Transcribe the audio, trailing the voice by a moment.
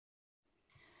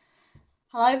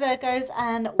Hello Virgos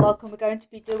and welcome. We're going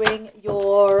to be doing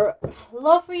your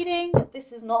love reading.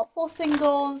 This is not for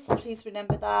singles, so please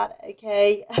remember that,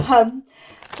 okay?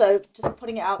 So just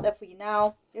putting it out there for you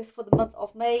now. It's for the month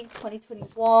of May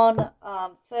 2021.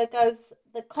 Virgos,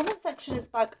 the comment section is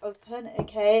back open,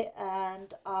 okay?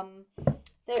 And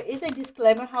there is a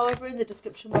disclaimer, however, in the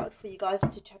description box for you guys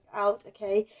to check out,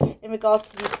 okay? In regards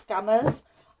to these scammers,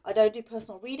 I don't do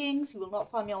personal readings. You will not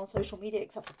find me on social media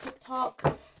except for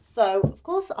TikTok. So, of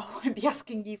course, I won't be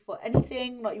asking you for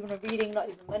anything, not even a reading, not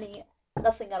even money,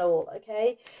 nothing at all,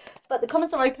 okay? But the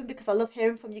comments are open because I love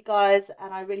hearing from you guys,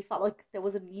 and I really felt like there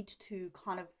was a need to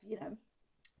kind of,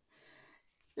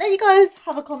 let you guys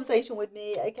have a conversation with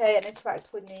me, okay, and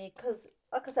interact with me because,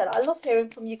 like I said, I love hearing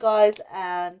from you guys,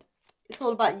 and it's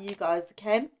all about you guys,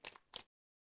 okay?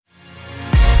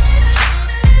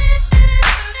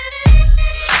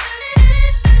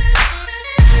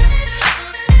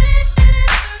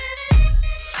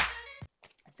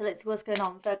 So let's see what's going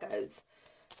on, Virgos.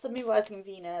 Sun, Moon, Rising,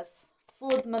 Venus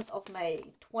for the month of May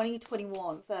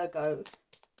 2021, Virgo.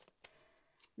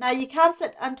 Now you can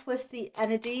flip and twist the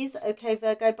energies, okay,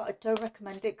 Virgo, but I don't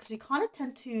recommend it because we kind of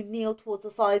tend to kneel towards the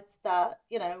sides that,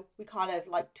 we kind of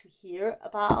like to hear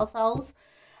about ourselves.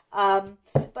 But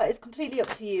it's completely up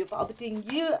to you. But I'll be doing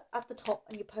you at the top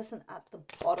and your person at the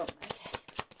bottom, okay?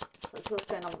 So let's see what's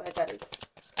going on, Virgos.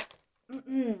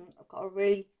 I've got a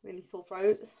really, really sore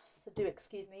throat, so do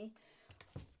excuse me.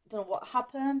 Don't know what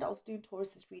happened. I was doing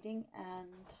Taurus's reading and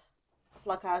I feel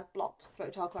like I had blocked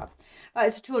throat chakra.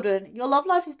 Right, so children, your love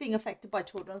life is being affected by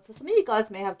children. So some of you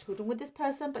guys may have children with this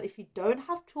person, but if you don't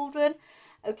have children,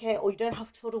 okay, or you don't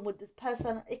have children with this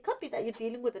person, it could be that you're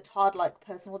dealing with a childlike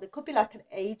person, or there could be like an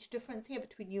age difference here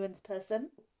between you and this person.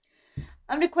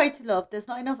 Unrequited love, there's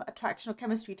not enough attraction or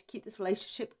chemistry to keep this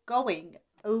relationship going.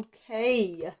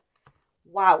 Okay.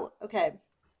 Wow. Okay.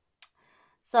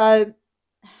 So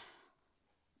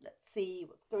let's see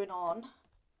what's going on.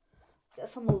 Let's get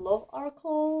some love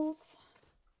oracles.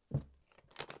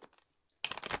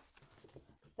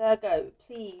 Virgo,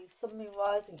 please, Sun, Moon,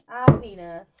 Rising, and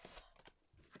Venus.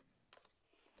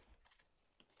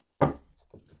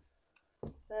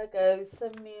 Virgo,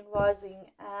 Sun, Moon,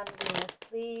 Rising, and Venus,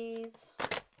 please.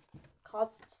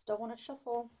 Cards just don't want to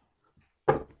shuffle.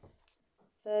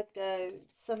 Virgo,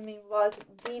 Sun, Moon, Rising,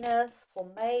 and Venus for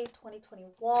May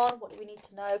 2021. What do we need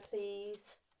to know, please?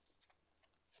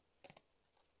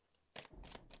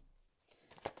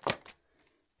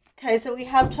 Okay, so we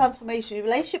have transformation. Your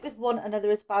relationship with one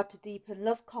another is about to deepen.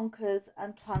 Love conquers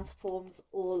and transforms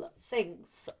all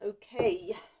things.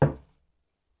 Okay.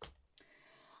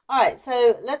 Alright,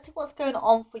 so let's see what's going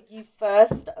on for you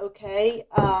first, okay,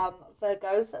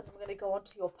 Virgos, and I'm going to go on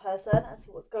to your person and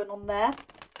see what's going on there.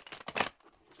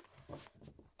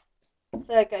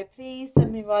 Virgo, please,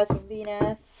 Sun, Moon, Rising,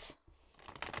 Venus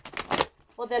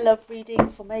for their love reading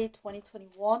for May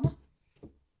 2021.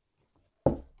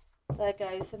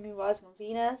 Virgo, Sun, Moon, Rising, and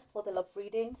Venus for the love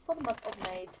reading for the month of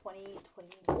May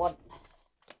 2021.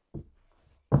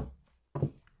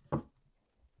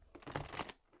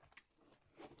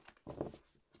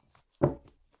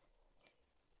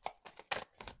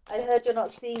 I heard you're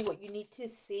not seeing what you need to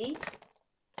see.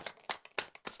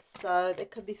 So there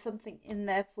could be something in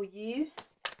there for you.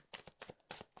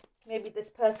 Maybe this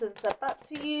person said that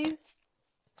to you.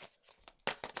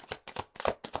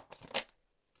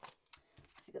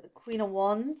 So you got the Queen of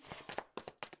Wands,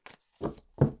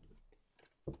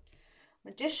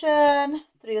 Magician,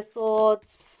 Three of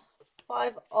Swords,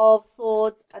 Five of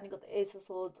Swords, and you got the Ace of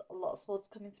Swords. A lot of swords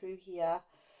coming through here.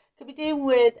 Could be dealing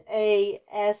with a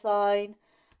air sign,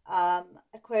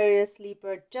 Aquarius,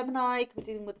 Libra, Gemini. Could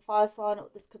be dealing with a fire sign, or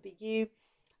this could be you.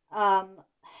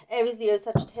 Aries, Leo,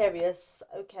 Sagittarius.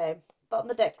 Okay, but on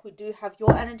the deck we do have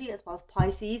your energy as well as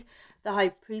Pisces, the High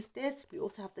Priestess. We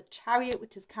also have the Chariot,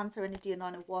 which is Cancer energy, and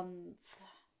Nine of Wands.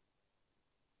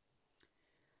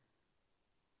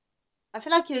 I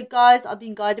feel like you guys are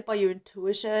being guided by your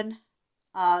intuition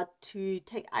to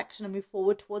take action and move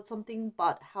forward towards something,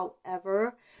 but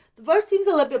however, the verse seems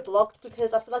a little bit blocked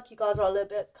because I feel like you guys are a little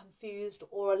bit confused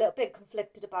or a little bit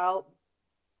conflicted about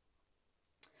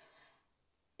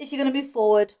if you're going to move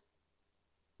forward,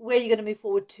 where you're going to move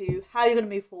forward to, how you're going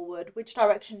to move forward, which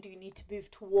direction do you need to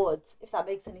move towards, if that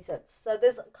makes any sense. So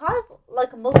there's kind of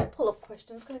like a multiple of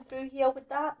questions coming through here with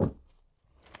that.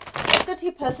 Let's go to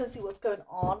your person and see what's going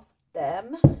on with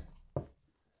them.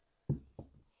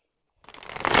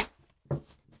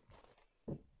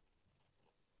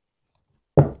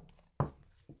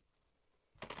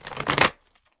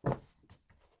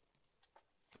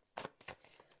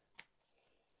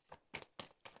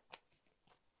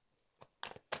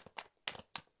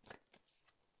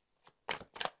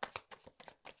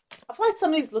 feel like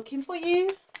somebody's looking for you.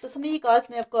 So some of you guys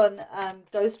may have gone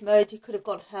ghost mode. You could have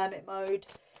gone hermit mode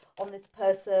on this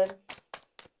person.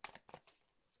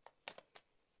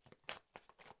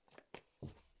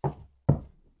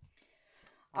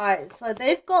 Alright, so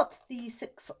they've got the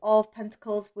Six of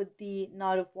Pentacles with the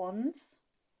Knight of Wands,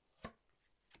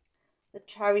 the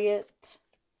Chariot,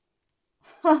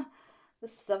 the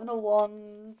Seven of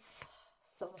Wands,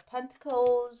 Seven of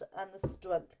Pentacles, and the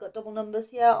Strength. Got double numbers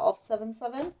here of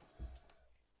 7-7.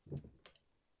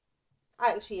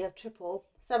 I actually have triple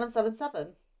 7-7-7.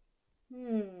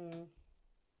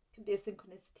 Could be a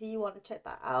synchronicity. You want to check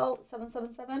that out.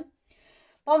 7-7-7.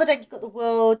 On the deck, you've got the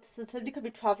World, so somebody could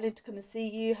be traveling to come and see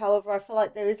you. However, I feel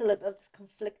like there is a little bit of this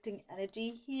conflicting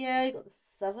energy here. You've got the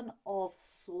Seven of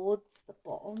Swords at the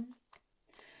bottom.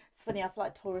 It's funny, I feel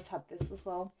like Taurus had this as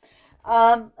well.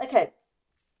 Okay.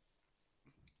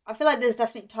 I feel like there's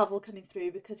definitely travel coming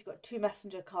through because you've got two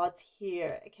messenger cards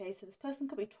here. Okay, so this person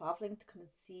could be traveling to come and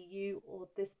see you, or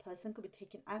this person could be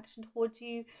taking action towards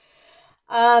you.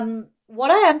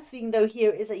 What I am seeing though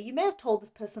here is that you may have told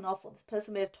this person off, or this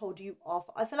person may have told you off.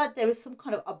 I feel like there is some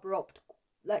kind of abrupt,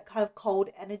 like kind of cold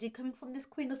energy coming from this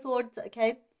Queen of Swords,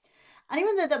 okay? And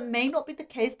even though that may not be the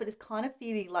case, but it's kind of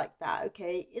feeling like that,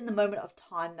 okay, in the moment of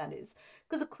time, that is.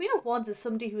 Because the Queen of Wands is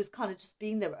somebody who is kind of just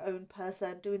being their own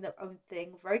person, doing their own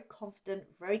thing, very confident,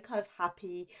 very kind of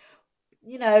happy,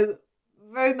 you know,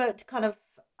 very much kind of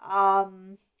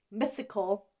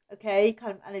mythical, okay,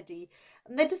 kind of energy.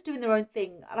 And they're just doing their own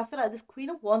thing. And I feel like this Queen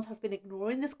of Wands has been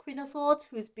ignoring this Queen of Swords,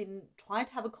 who's been trying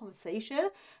to have a conversation.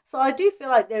 So I do feel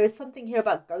like there is something here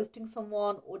about ghosting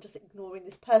someone or just ignoring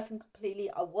this person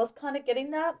completely. I was kind of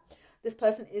getting that. This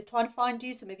person is trying to find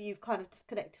you, so maybe you've kind of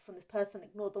disconnected from this person,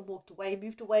 ignored them, walked away,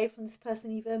 moved away from this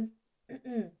person even.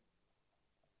 There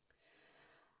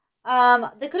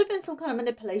could have been some kind of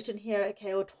manipulation here,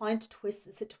 okay, or trying to twist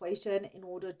the situation in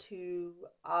order to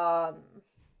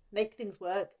make things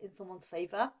work in someone's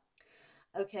favor,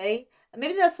 okay? And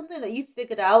maybe that's something that you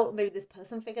figured out, or maybe this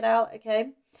person figured out,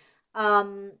 okay?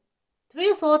 Three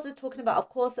of Swords is talking about, of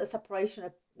course, a separation.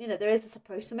 There is a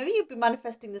separation. Maybe you've been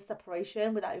manifesting this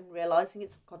separation without even realizing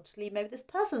it subconsciously. Maybe this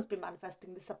person's been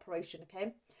manifesting this separation,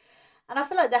 okay? And I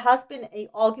feel like there has been an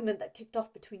argument that kicked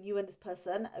off between you and this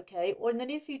person, okay? Or in the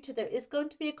near future, there is going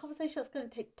to be a conversation that's going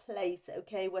to take place,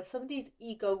 okay? Where somebody's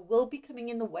ego will be coming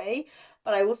in the way.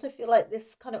 But I also feel like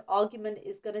this kind of argument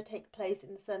is going to take place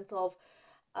in the sense of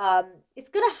it's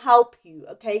going to help you,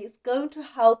 okay? It's going to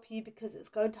help you because it's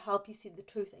going to help you see the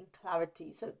truth and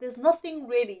clarity. So there's nothing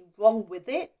really wrong with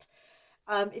it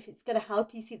if it's going to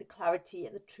help you see the clarity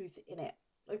and the truth in it.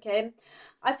 Okay,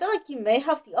 I feel like you may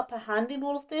have the upper hand in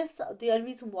all of this. The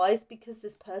only reason why is because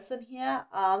this person here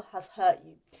has hurt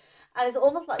you. And it's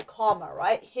almost like karma,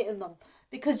 right? Hitting them.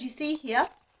 Because you see here,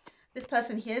 this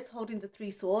person here is holding the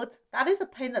three swords. That is a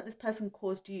pain that this person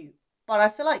caused you. But I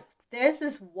feel like there's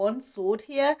this one sword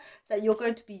here that you're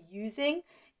going to be using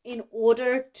in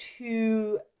order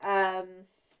to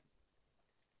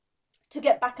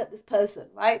get back at this person,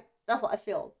 right? That's what I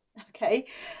feel, okay?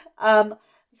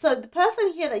 So the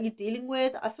person here that you're dealing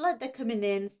with, I feel like they're coming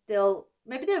in still.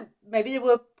 Maybe they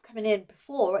were coming in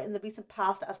before in the recent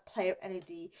past as player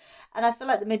energy, and I feel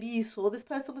like that maybe you saw this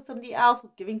person with somebody else, or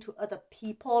giving to other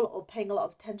people, or paying a lot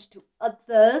of attention to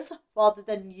others rather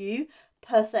than you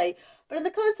per se. But in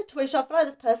the current situation, I feel like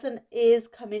this person is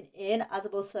coming in as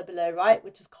above so below, right?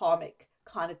 Which is karmic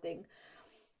kind of thing.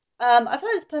 I feel like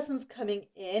this person's coming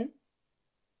in,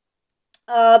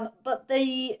 but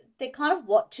they're kind of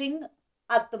watching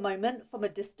at the moment from a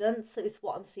distance is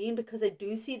what I'm seeing, because I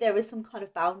do see there is some kind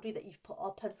of boundary that you've put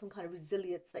up and some kind of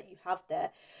resilience that you have there.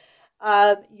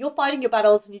 You're fighting your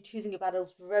battles and you're choosing your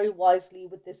battles very wisely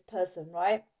with this person,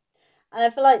 right? And I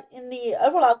feel like in the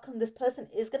overall outcome, this person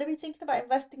is going to be thinking about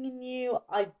investing in you.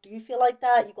 I do feel like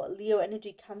that. You've got Leo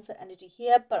energy, Cancer energy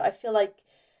here, but I feel like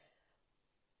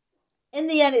in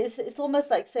the end, it's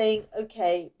almost like saying,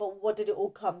 okay, but what did it all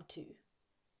come to?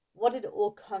 What did it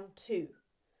all come to?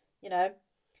 You know?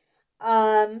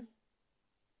 I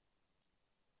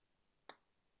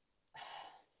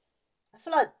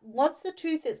feel like once the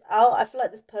truth is out, I feel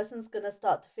like this person's gonna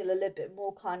start to feel a little bit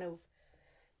more kind of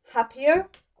happier,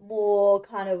 more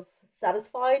kind of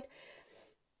satisfied.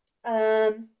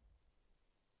 That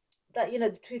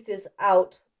the truth is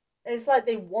out. It's like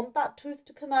they want that truth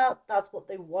to come out. That's what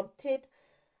they wanted.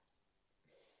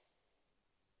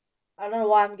 I don't know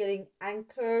why I'm getting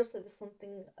anchor, so there's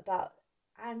something about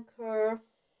anchor.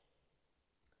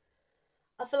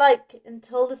 I feel like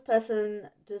until this person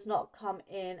does not come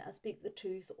in and speak the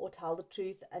truth or tell the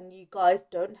truth, and you guys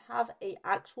don't have a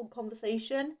actual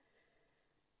conversation,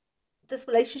 this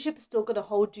relationship is still going to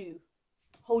hold you.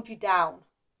 hold you down,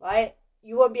 right?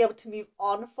 You won't be able to move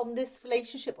on from this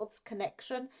relationship or this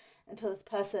connection until this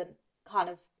person kind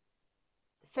of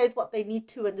says what they need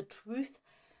to and the truth,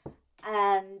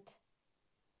 and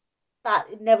that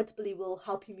inevitably will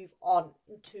help you move on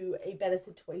into a better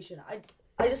situation.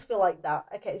 I just feel like that.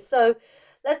 Okay, so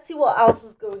let's see what else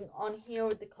is going on here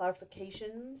with the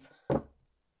clarifications.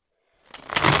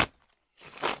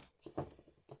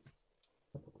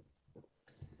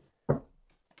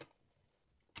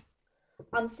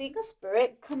 I'm seeing a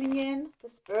spirit coming in. The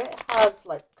spirit has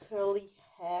like curly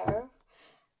hair,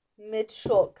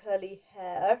 mid-short curly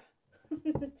hair.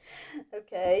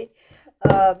 Okay.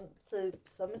 So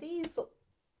somebody's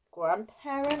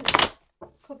grandparent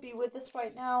could be with us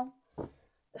right now.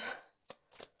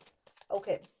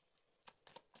 Okay.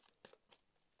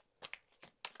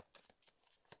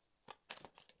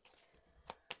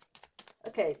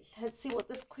 Okay, let's see what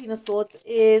this Queen of Swords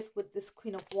is with this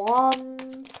Queen of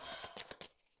Wands.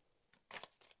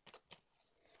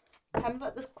 Tell me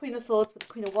about this Queen of Swords with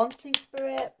the Queen of Wands, please,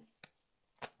 Spirit.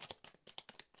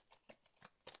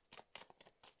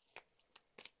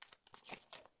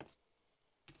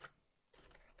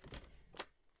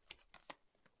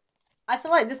 I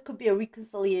feel like this could be a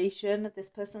reconciliation. This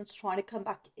person's trying to come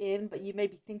back in, but you may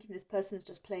be thinking this person's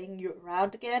just playing you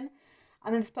around again.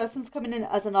 And then this person's coming in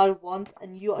as a Knight of Wands,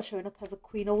 and you are showing up as a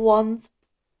Queen of Wands.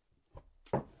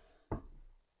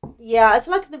 Yeah, I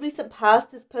feel like in the recent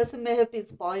past, this person may have been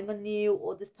spying on you,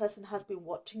 or this person has been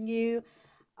watching you.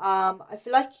 I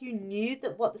feel like you knew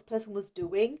that what this person was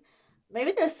doing.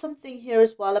 Maybe there's something here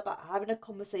as well about having a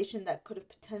conversation that could have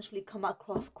potentially come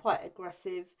across quite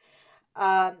aggressive.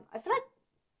 I feel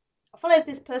like if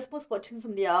this person was watching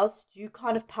somebody else, you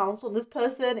kind of pounced on this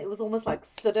person. It was almost like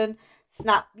sudden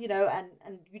snap,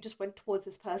 and you just went towards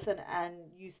this person and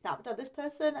you snapped at this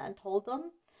person and told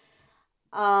them.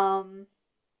 Um,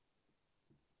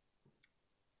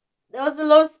 there was a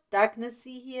lot of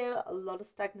stagnancy here, a lot of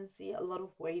stagnancy, a lot of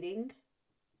waiting.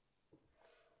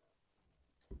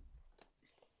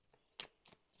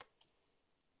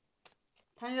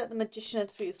 Tell me about the Magician and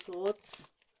Three of Swords.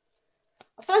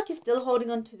 I feel like you're still holding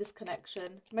on to this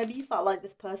connection. Maybe you felt like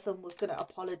this person was going to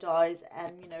apologize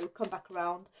and, come back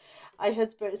around. I heard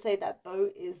Spirit say that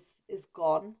boat is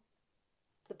gone.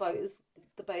 The boat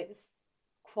is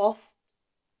crossed.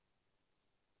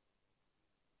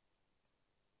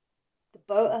 The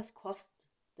boat has crossed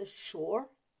the shore.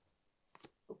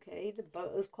 Okay, the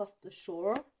boat has crossed the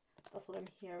shore. That's what I'm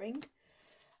hearing.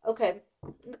 Okay,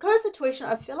 in the current situation,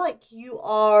 I feel like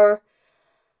you're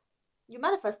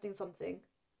manifesting something.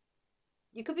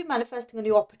 You could be manifesting a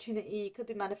new opportunity. You could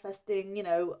be manifesting,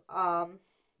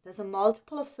 there's a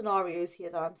multiple of scenarios here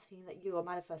that I'm seeing that you are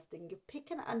manifesting. You're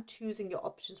picking and choosing your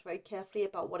options very carefully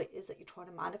about what it is that you're trying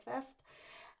to manifest.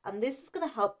 And this is going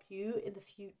to help you in the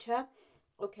future.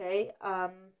 Okay,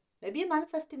 maybe you're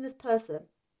manifesting this person.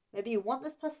 Maybe you want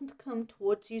this person to come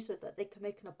towards you so that they can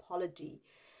make an apology,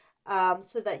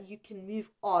 so that you can move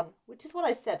on, which is what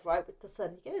I said, right, with the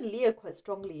sun. You're getting Leo quite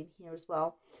strongly in here as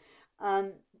well.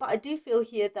 But I do feel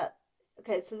here that,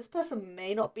 okay, so this person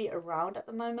may not be around at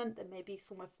the moment. They may be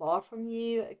somewhere far from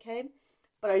you, okay?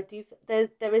 But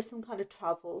there is some kind of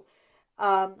travel.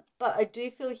 But I do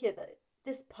feel here that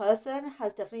this person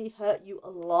has definitely hurt you a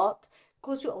lot,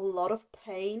 caused you a lot of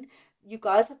pain. You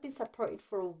guys have been separated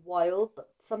for a while, but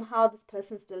somehow this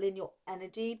person's still in your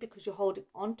energy because you're holding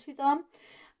on to them.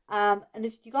 And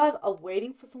if you guys are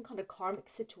waiting for some kind of karmic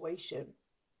situation,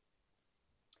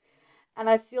 and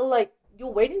I feel like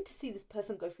you're waiting to see this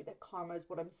person go through their karma is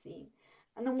what I'm seeing.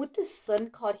 And then with this sun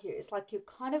card here, it's like you're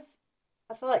kind of,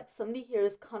 I feel like somebody here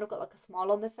has kind of got like a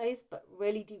smile on their face, but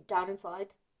really deep down inside,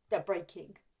 they're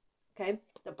breaking. Okay?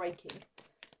 They're breaking.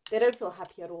 They don't feel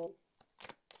happy at all.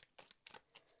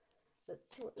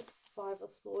 Let's see what this Five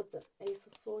of Swords and Ace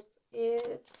of Swords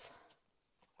is.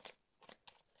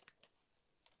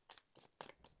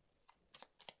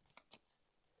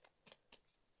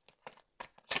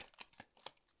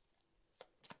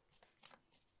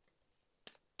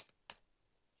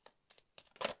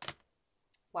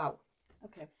 Wow.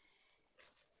 Okay.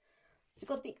 So you've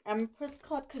got the Empress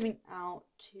card coming out.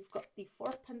 You've got the Four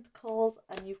of Pentacles,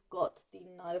 and you've got the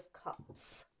Knight of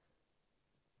Cups.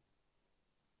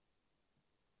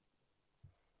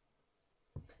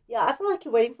 Yeah, I feel like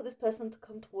you're waiting for this person to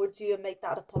come towards you and make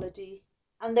that apology.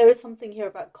 And there is something here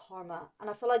about karma. And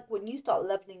I feel like when you start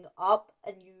leveling up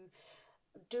and you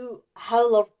do a hell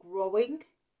of a lot of growing,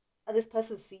 and this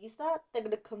person sees that, they're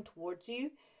going to come towards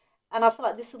you. And I feel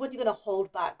like this is when you're going to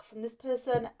hold back from this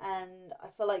person. And I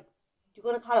feel like you're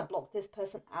going to kind of block this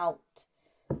person out.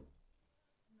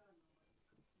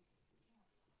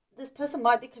 this person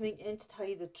might be coming in to tell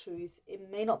you the truth.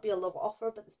 It may not be a love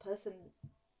offer, but this person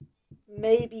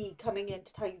may be coming in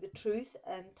to tell you the truth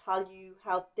and tell you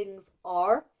how things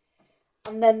are.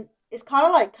 And then it's kind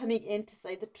of like coming in to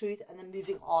say the truth and then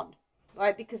moving on,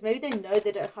 right? Because maybe they know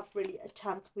they don't have really a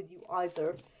chance with you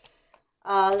either.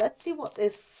 Let's see what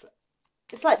this...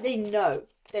 It's like they know.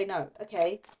 They know,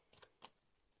 okay?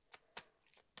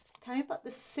 Tell me about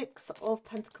the Six of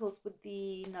Pentacles with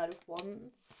the Knight of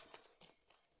Wands.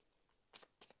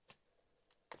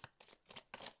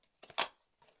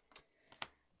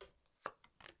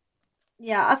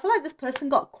 Yeah, I feel like this person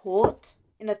got caught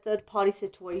in a third-party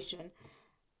situation.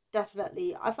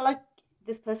 Definitely. I feel like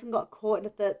this person got caught in a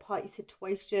third-party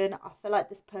situation. I feel like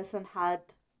this person had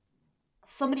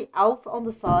somebody else on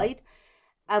the side.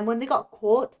 And when they got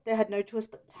caught, they had no choice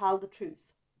but to tell the truth.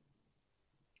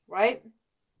 Right?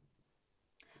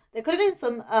 There could have been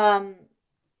some...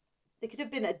 there could have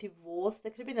been a divorce.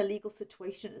 There could have been a legal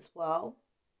situation as well.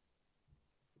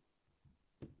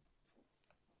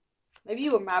 Maybe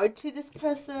you were married to this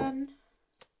person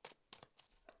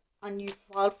and you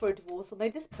filed for a divorce, or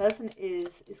maybe this person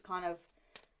is kind of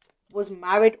was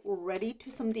married already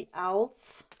to somebody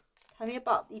else. Tell me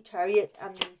about the Chariot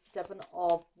and the Seven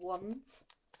of Wands.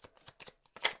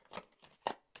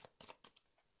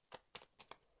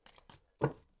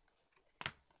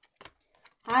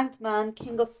 Hanged Man,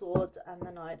 King of Swords, and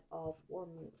the Knight of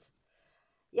Wands.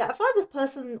 Yeah, I feel like this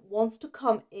person wants to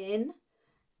come in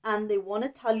and they want to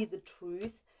tell you the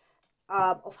truth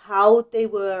of how they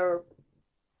were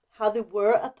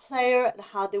a player and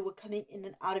how they were coming in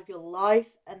and out of your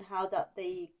life and how that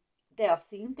they are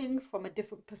seeing things from a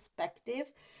different perspective.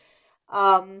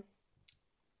 I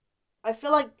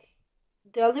feel like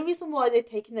the only reason why they're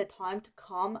taking their time to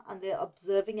come and they're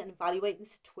observing and evaluating the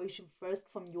situation first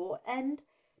from your end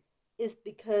is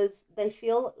because they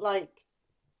feel like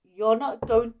you're not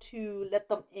going to let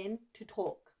them in to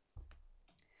talk.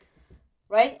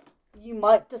 Right? You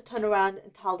might just turn around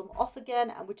and tell them off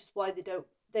again, and which is why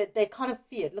they're kind of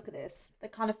feared. Look at this. They're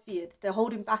kind of feared. They're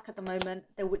holding back at the moment.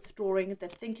 They're withdrawing. They're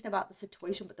thinking about the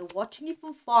situation, but they're watching you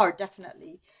from far,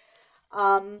 definitely.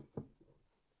 So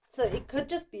it could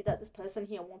just be that this person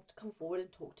here wants to come forward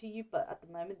and talk to you, but at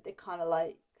the moment they're kind of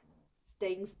like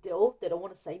staying still. They don't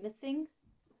want to say anything.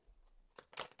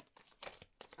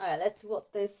 All right, let's see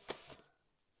what this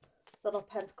Seven of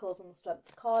Pentacles on the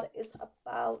Strength card is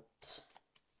about.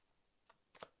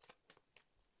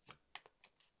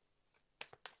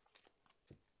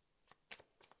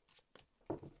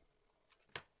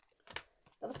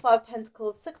 The Five of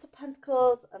Pentacles, Six of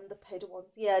Pentacles, and the Page of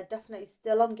Wands. Yeah, definitely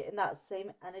still I'm getting that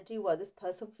same energy where this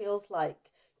person feels like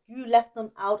you left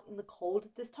them out in the cold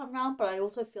this time around, but I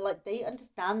also feel like they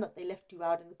understand that they left you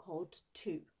out in the cold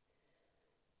too.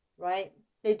 Right?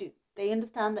 They do. They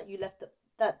understand that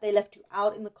that they left you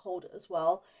out in the cold as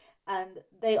well, and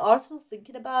they are still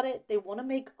thinking about it. They want to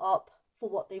make up for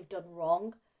what they've done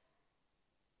wrong.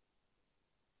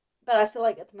 But I feel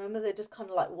like at the moment they're just kind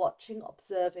of like watching,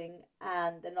 observing,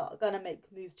 and they're not going to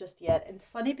make moves just yet. And it's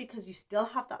funny because you still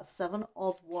have that Seven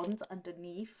of Wands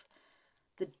underneath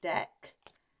the deck.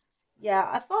 Yeah,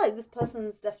 I feel like this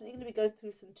person's definitely going to be going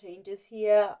through some changes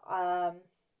here.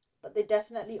 But they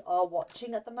definitely are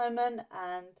watching at the moment,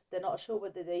 and they're not sure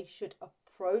whether they should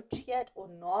approach yet or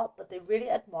not. But they really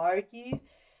admire you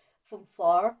from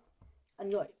far,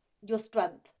 and your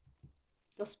strength.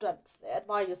 They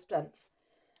admire your strength.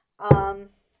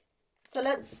 So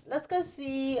let's go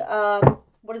see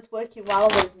what is working well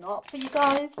and what is not for you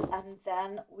guys, and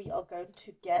then we are going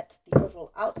to get the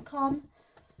overall outcome.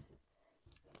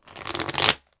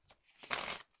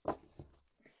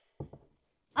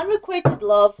 Unrequited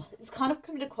love is kind of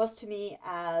coming across to me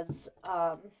as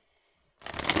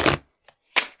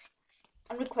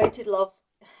unrequited love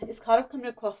is kind of coming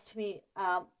across to me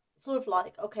sort of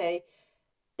like, okay,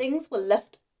 things were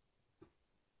left,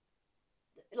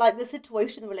 like the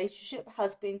situation, the relationship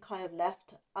has been kind of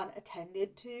left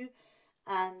unattended to,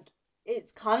 and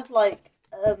it's kind of like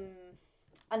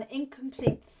an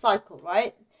incomplete cycle,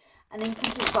 right? An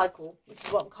incomplete cycle, which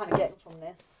is what I'm kind of getting from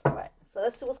this. All right, so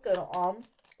let's see what's going on.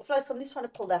 I feel like somebody's trying to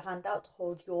pull their hand out to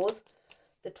hold yours.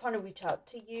 They're trying to reach out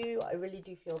to you. I really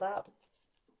do feel that.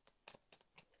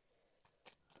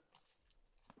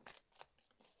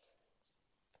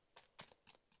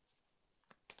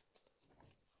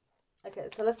 Okay,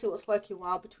 so let's see what's working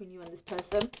well between you and this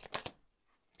person.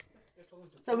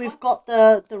 So we've got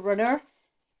the runner.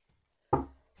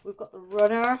 We've got the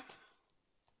runner.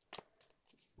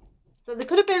 So there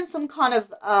could have been some kind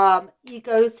of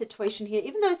ego situation here,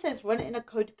 even though it says runner in a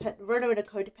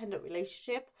codependent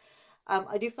relationship.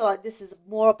 I do feel like this is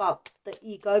more about the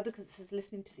ego because this is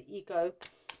listening to the ego.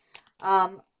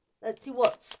 Let's see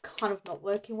what's kind of not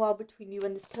working well between you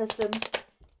and this person.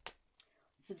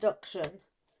 Seduction.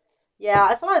 Yeah,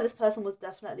 I feel like this person was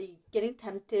definitely getting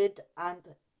tempted and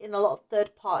in a lot of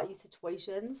third party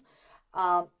situations.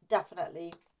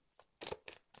 Definitely.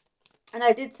 And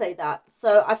I did say that.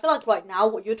 So I feel like right now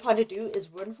what you're trying to do is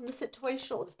run from the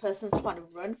situation, or this person's trying to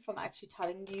run from actually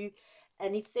telling you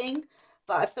anything.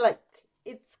 But I feel like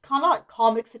it's kind of like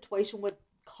karmic situation where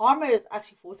karma is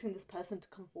actually forcing this person to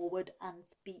come forward and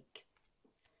speak.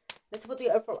 Let's see what the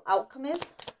overall outcome is.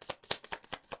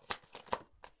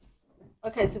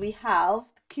 Okay, so we have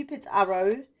Cupid's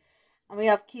arrow, and we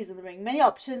have keys in the ring. Many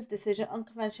options, decision,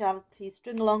 unconventionality,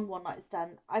 string along, one night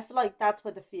stand. I feel like that's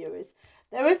where the fear is.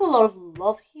 There is a lot of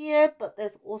love here, but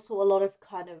there's also a lot of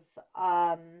kind of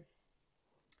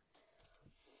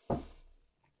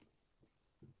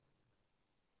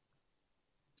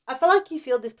I feel like you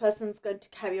feel this person's going to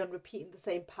carry on repeating the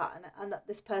same pattern, and that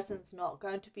this person's not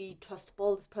going to be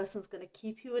trustable. This person's going to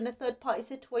keep you in a third party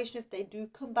situation if they do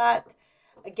come back.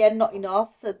 Again, not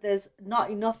enough. So there's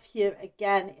not enough here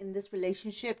again in this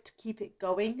relationship to keep it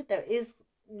going. There is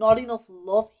not enough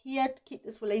love here to keep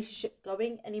this relationship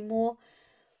going anymore.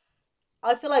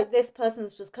 I feel like this person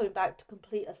is just coming back to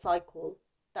complete a cycle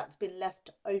that's been left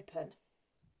open.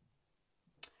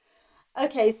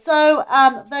 Okay, so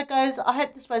Virgos, I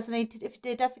hope this resonated. If you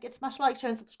did, don't forget to smash like,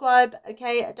 share, and subscribe.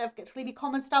 Okay, don't forget to leave your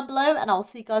comments down below, and I'll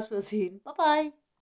see you guys real soon. Bye bye.